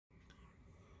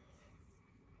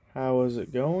How is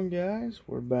it going, guys?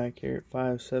 We're back here at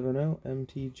 570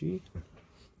 MTG.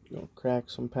 Gonna crack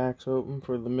some packs open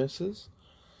for the missus.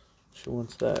 She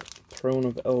wants that Throne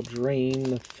of Eldraine,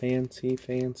 the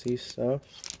fancy stuff.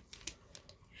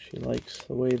 She likes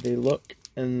the way they look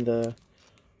and the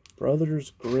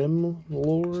Brothers Grimm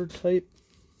lore type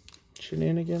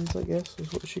shenanigans, I guess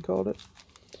is what she called it.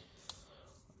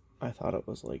 I thought it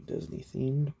was like Disney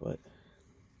themed, but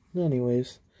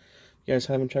anyways, if you guys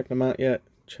haven't checked them out yet,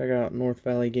 check out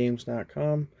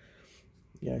northvalleygames.com.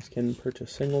 You guys can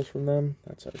purchase singles from them.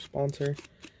 That's our sponsor.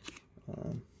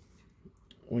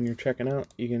 When you're checking out,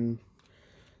 you can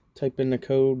type in the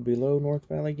code below North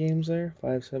Valley Games there,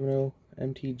 570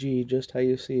 MTG, just how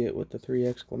you see it with the 3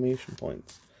 exclamation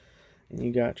points. And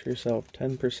you got yourself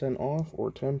 10% off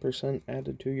or 10%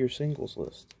 added to your singles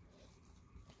list.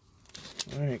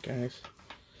 Alright guys,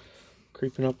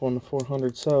 creeping up on the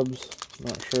 400 subs.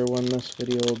 Not sure when this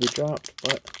video will be dropped,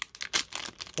 but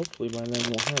hopefully by then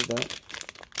we'll have that.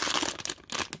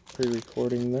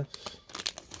 Pre-recording this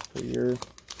for your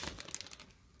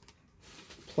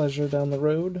pleasure down the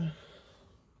road.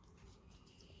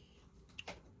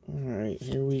 Alright,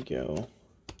 here we go.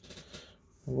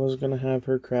 I was going to have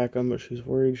her crack them, but she's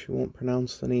worried she won't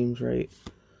pronounce the names right.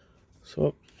 So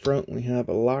up front we have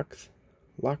a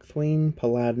Locthwain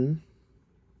Paladin.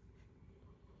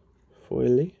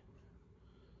 Foily.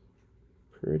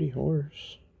 Pretty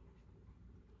horse.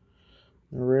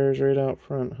 The rare's right out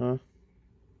front, huh?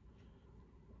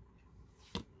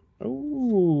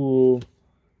 Ooh.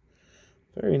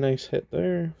 Very nice hit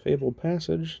there. Fabled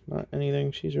Passage. Not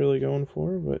anything she's really going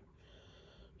for, but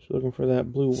she's looking for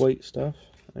that blue-white stuff.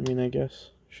 I mean, I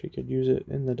guess she could use it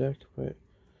in the deck, but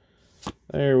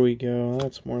there we go.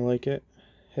 That's more like it.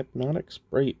 Hypnotic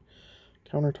Sprite.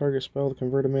 Counter target spell to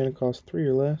convert a mana cost 3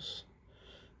 or less.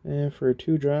 And for a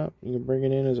 2-drop, you can bring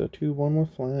it in as a 2/1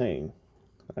 with flying.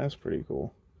 That's pretty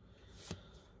cool.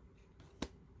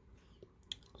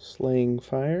 Slaying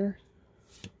Fire.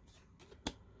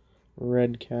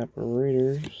 Redcap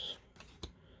Raiders.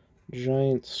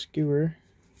 Giant Skewer.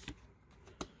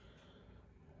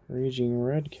 Raging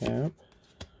Redcap.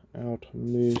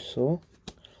 Outmusel.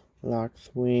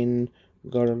 Locthwain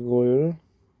Gargoyle.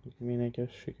 I mean, I guess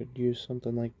she could use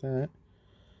something like that.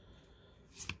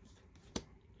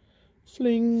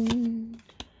 Fling!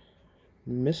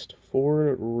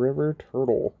 Mistford River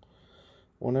Turtle.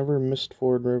 Whenever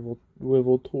Mistford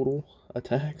River Turtle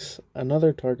attacks,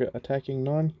 another target attacking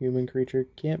non-human creature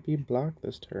can't be blocked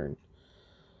this turn.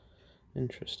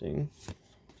 Interesting.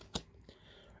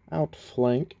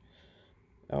 Outflank.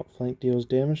 Outflank deals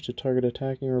damage to target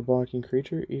attacking or blocking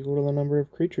creature equal to the number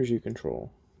of creatures you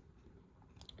control.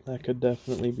 That could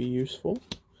definitely be useful.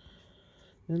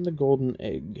 And the Golden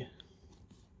Egg.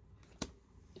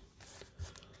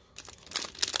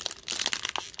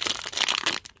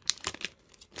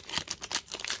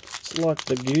 It's like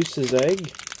the goose's egg.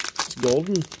 It's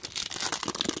golden.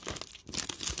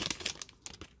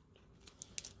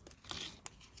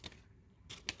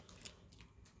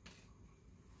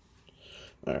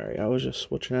 Alright, I was just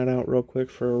switching that out real quick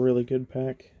for a really good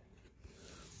pack.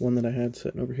 One that I had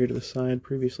sitting over here to the side,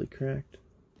 previously cracked.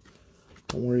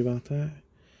 Don't worry about that.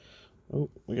 Oh,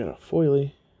 we got a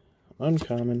foily.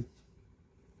 Uncommon.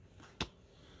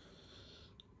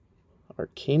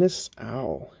 Arcanus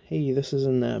Owl. Hey, this is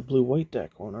in that blue-white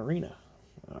deck on Arena.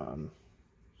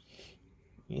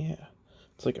 Yeah.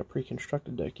 It's like a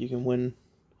pre-constructed deck. You can win.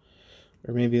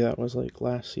 Or maybe that was like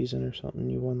last season or something.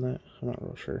 You won that. I'm not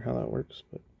real sure how that works,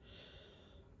 but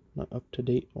I'm not up to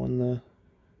date on the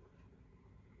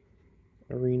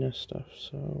Arena stuff.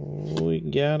 So we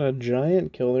got a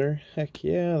Giant Killer. Heck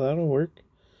yeah, that'll work.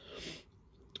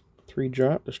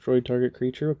 3-drop, destroy target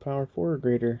creature with power 4 or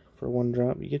greater. For 1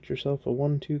 drop, you get yourself a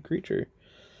 1/2 creature.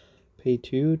 Pay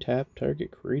 2, tap target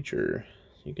creature.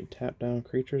 You can tap down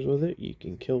creatures with it. You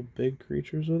can kill big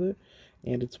creatures with it.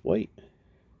 And it's white.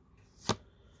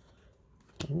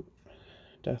 Oh,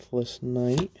 Deathless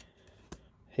Knight.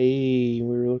 Hey,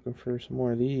 we were looking for some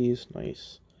more of these.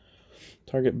 Nice.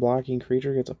 Target blocking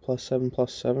creature gets a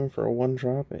 +7/+7 for a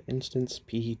 1-drop at instant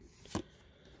speed.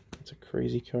 That's a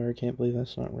crazy card. Can't believe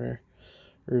that's not rare.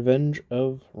 Revenge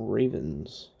of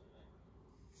Ravens.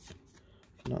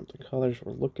 Not the colors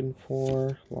we're looking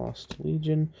for. Lost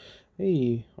Legion.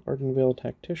 Hey, Ardenvale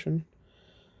Tactician.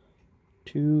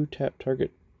 2 tap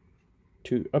target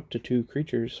up to 2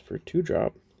 creatures for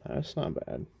 2-drop. That's not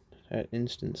bad. At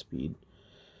instant speed.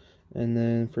 And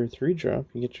then for 3-drop,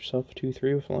 you get yourself a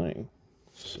 2/3 with flying.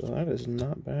 So that is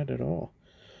not bad at all.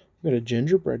 We got a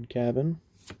Gingerbread Cabin.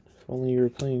 If only you were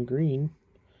playing green.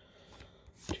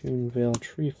 Toonvale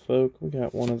Tree Folk. We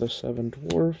got one of the 7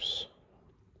 dwarfs.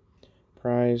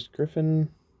 Prized Griffin.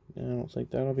 I don't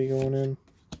think that'll be going in.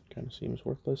 Kind of seems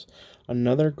worthless.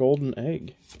 Another golden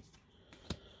egg.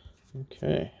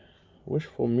 Okay.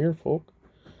 Wishful Merfolk.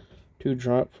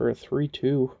 2-drop for a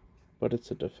 3/2, but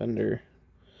it's a defender.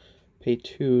 Pay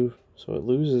 2, so it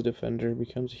loses defender,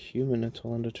 becomes a human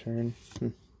until end of turn.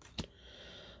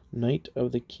 Knight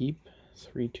of the Keep.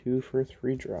 3/2 for a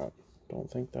 3-drop. Don't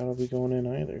think that'll be going in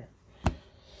either.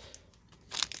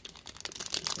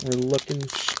 We're looking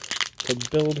to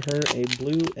build her a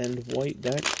blue and white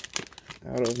deck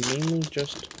out of mainly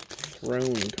just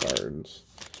throne cards.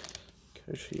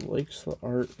 Because she likes the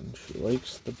art and she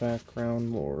likes the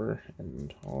background lore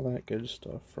and all that good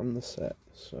stuff from the set.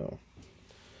 So,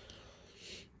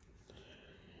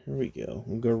 here we go.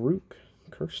 Garruk,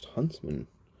 Cursed Huntsman.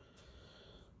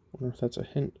 Wonder if that's a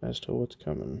hint as to what's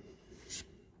coming.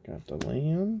 Got the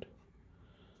land.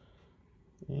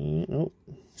 And, oh,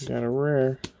 got a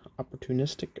rare.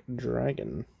 Opportunistic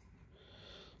Dragon.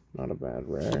 Not a bad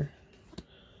rare.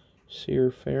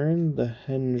 Seer Farron, the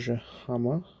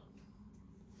Henjahama.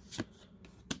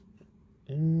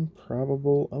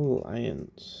 Improbable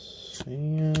Alliance.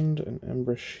 And an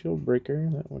Ember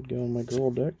Shieldbreaker. That would go in my girl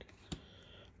deck.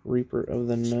 Reaper of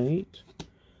the Night.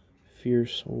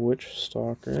 Fierce Witch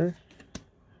Stalker.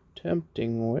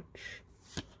 Tempting Witch.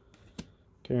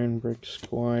 Garenbrick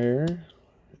Squire.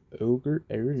 Ogre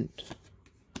Errant.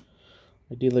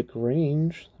 Idyllic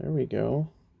Range. There we go.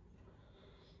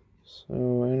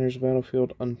 So, enters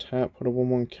battlefield untap, put a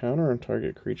 1/1 counter on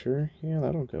target creature. Yeah,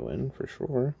 that'll go in for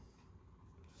sure.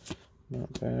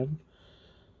 Not bad.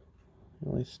 The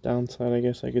only downside I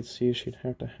guess I could see is she'd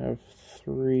have to have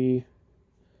three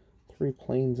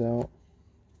planes out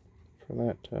for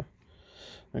that to...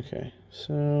 Okay,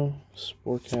 so,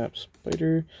 Sporecap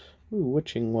Spider. Ooh,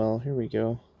 Witching Well, here we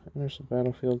go. Enters the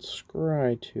battlefield,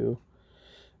 scry 2.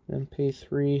 Then pay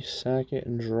 3, sack it,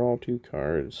 and draw 2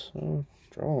 cards. So,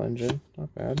 draw engine,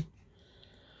 not bad.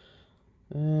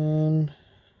 And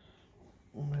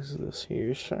what is this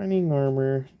here? Shining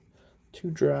Armor,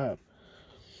 2-drop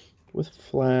with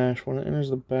flash. When it enters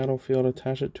the battlefield,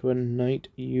 attach it to a knight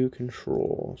you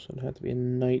control. So it'd have to be a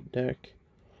knight deck,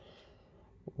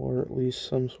 or at least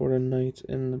some sort of knights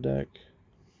in the deck.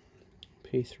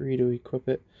 Pay 3 to equip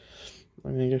it. I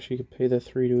mean, I guess you could pay the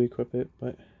 3 to equip it,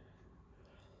 but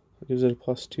it gives it a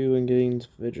 +2 and gains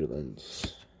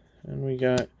vigilance. And we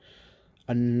got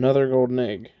another golden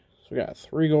egg. So we got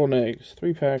 3 golden eggs.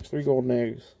 3 packs, 3 golden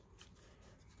eggs.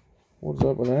 What's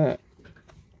up with that?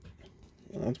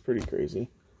 That's pretty crazy.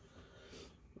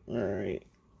 Alright.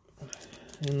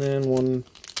 And then one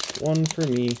for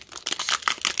me.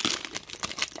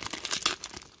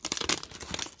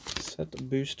 Set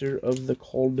booster of the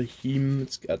Kaldheim.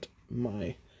 It's got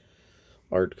my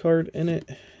art card in it.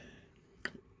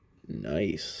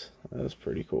 Nice. That's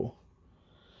pretty cool.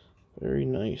 Very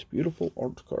nice. Beautiful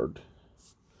art card.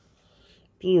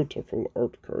 Beautiful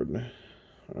art card.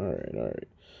 Alright, alright.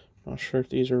 Not sure if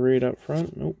these are right up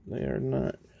front. Nope, they are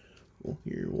not. Well,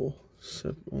 here we'll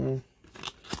set. Oh,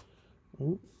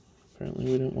 apparently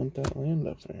we didn't want that land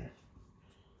up there.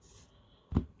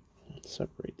 Let's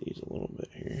separate these a little bit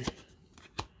here.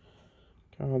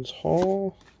 God's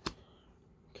Hall.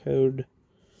 Code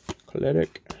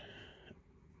Cleric.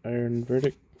 Iron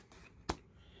Verdict.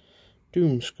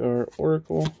 Doomscar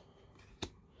Oracle.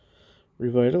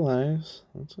 Revitalize.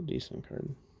 That's a decent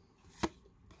card.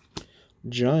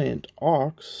 Giant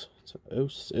Ox. It's an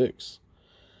 06.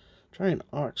 Giant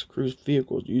Ox crews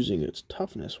vehicles using its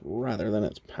toughness rather than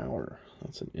its power.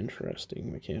 That's an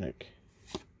interesting mechanic.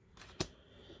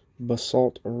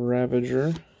 Basalt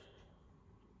Ravager.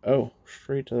 Oh,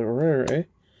 straight to the rare, eh?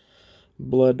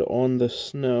 Blood on the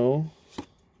Snow.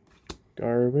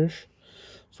 Garbage.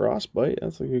 Frostbite,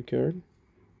 that's a good card.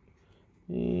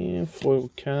 And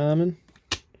foil common.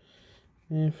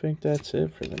 And I think that's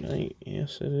it for the night.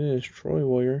 Yes, it is. Troll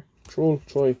Warrior. Troll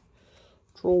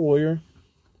Warrior.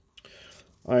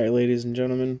 Alright, ladies and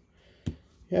gentlemen. If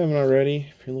you haven't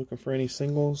already, if you're looking for any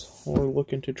singles or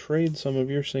looking to trade some of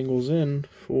your singles in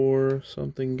for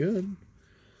something good,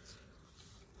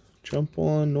 jump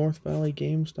on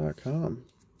NorthValleyGames.com.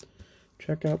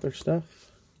 Check out their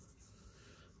stuff.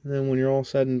 And then when you're all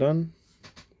said and done,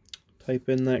 type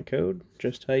in that code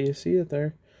just how you see it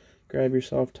there. Grab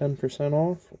yourself 10%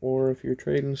 off, or if you're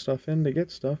trading stuff in to get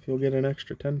stuff, you'll get an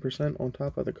extra 10% on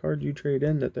top of the card you trade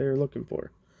in that they're looking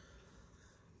for.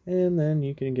 And then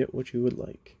you can get what you would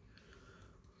like.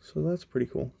 So that's pretty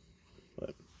cool.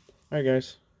 But alright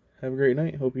guys, have a great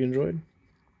night. Hope you enjoyed.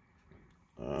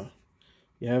 If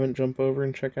you haven't, jump over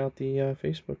and check out the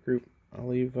Facebook group. I'll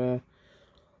leave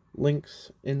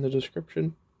links in the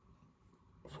description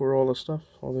for all the stuff,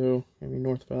 although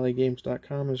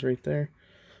NorthValleyGames.com is right there.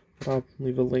 But I'll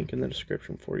leave a link in the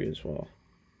description for you as well.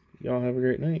 Y'all have a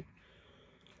great night.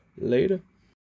 Later.